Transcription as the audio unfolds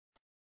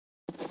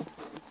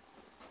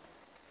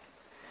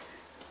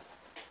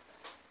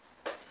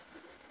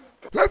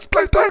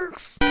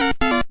Thanks!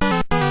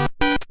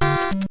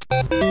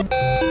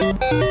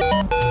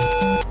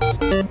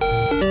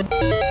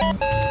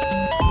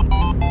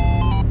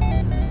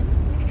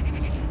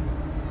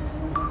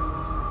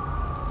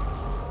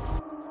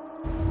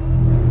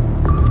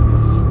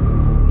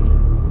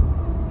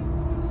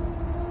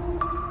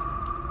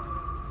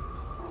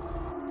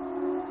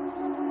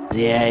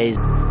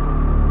 Yeah,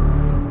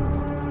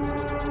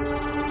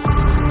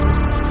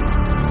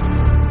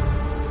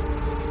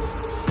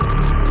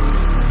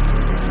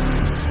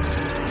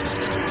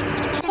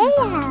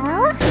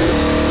 Hello.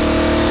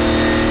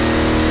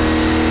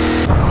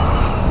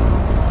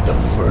 The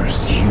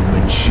first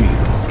human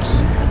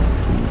shields.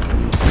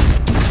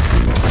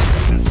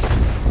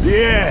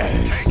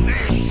 Yes!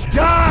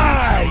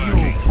 Die,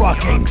 you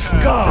fucking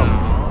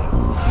scum!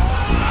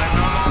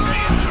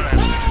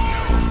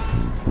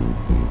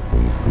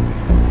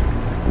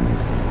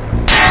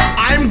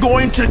 I'm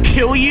going to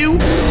kill you?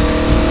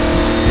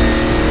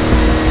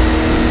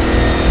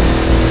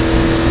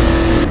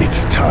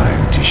 It's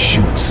time to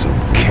shoot some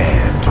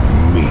canned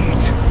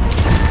meat.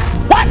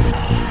 What?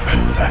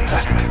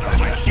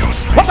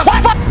 What the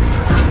fuck?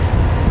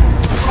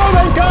 Oh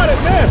my god, it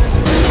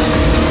missed!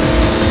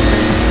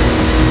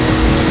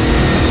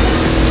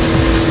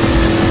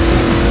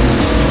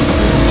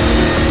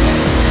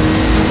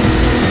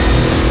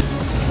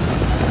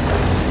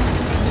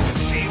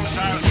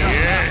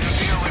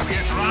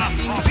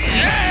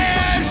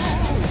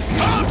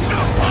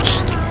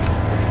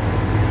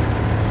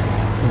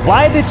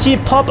 why did she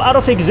pop out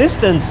of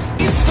existence?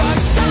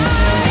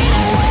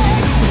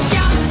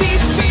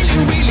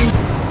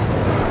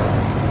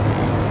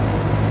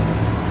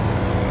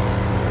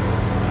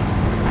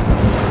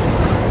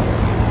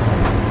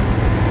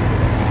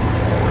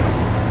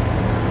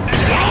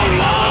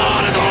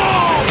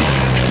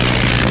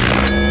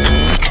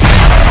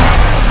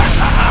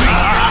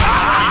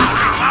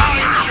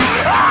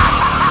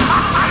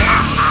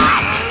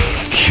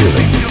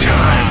 Killing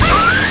time.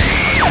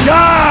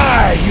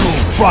 Die, you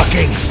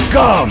fucking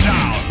scum!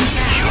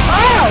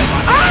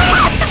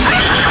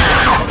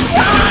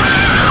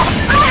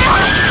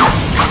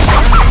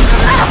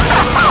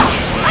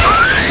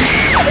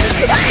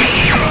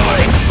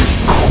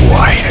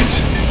 Quiet.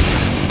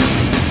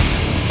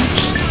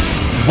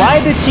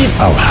 Why did she...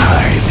 I'll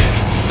hide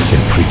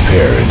and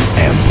prepare an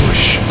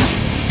ambush.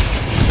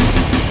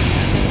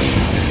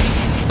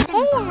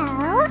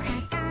 Hello.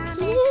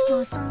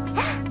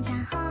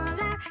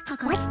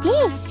 What's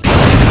this?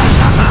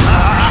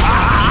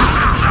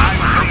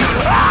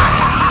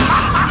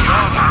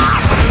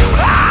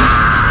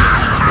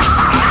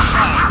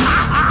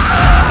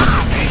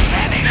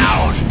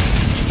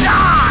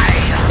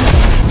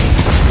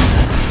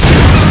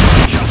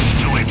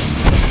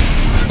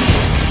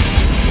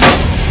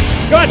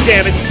 God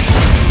damn it!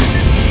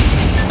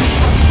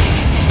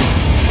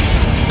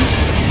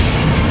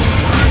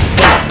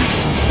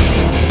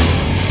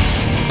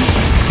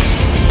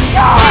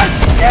 God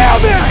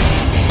damn it!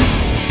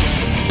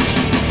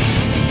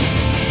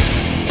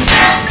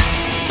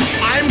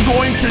 I'm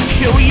going to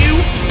kill you,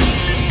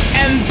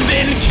 and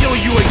then kill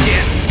you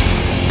again.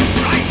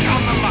 Right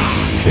on the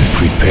mark. And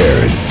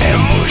prepare an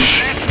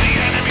ambush. Let the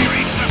enemy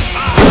reach the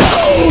spot.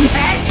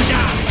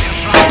 Headshot. You're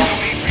trying to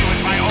beat me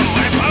with my own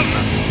weapon.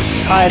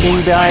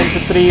 hiding behind the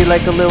tree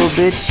like a little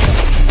bitch?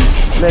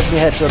 Let me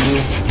headshot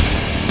you.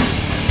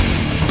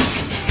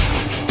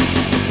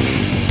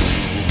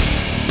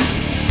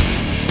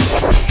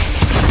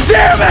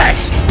 Damn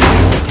it!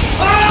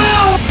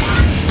 Oh!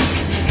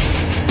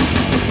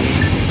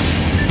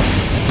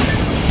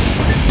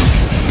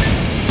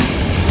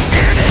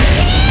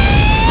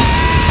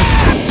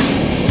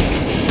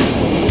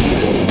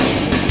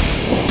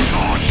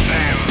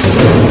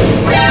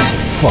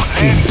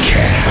 Fucking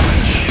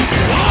cans.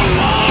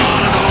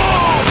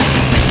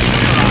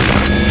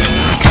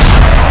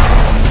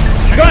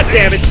 God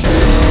damn it!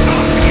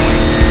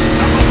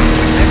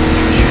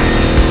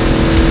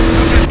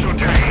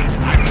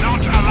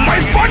 My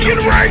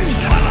fucking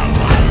rings!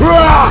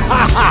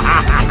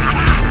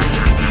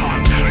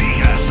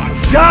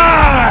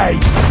 Die!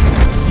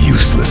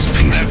 Useless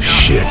piece of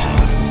shit.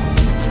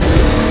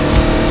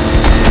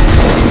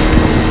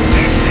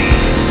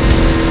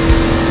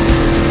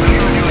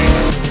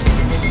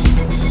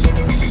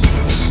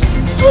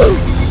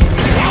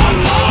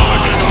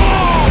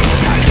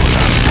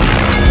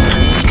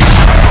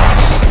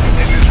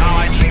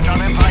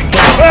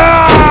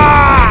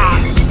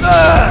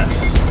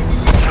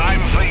 Time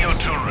for you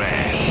to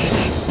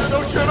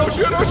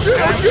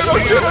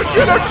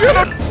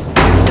rest.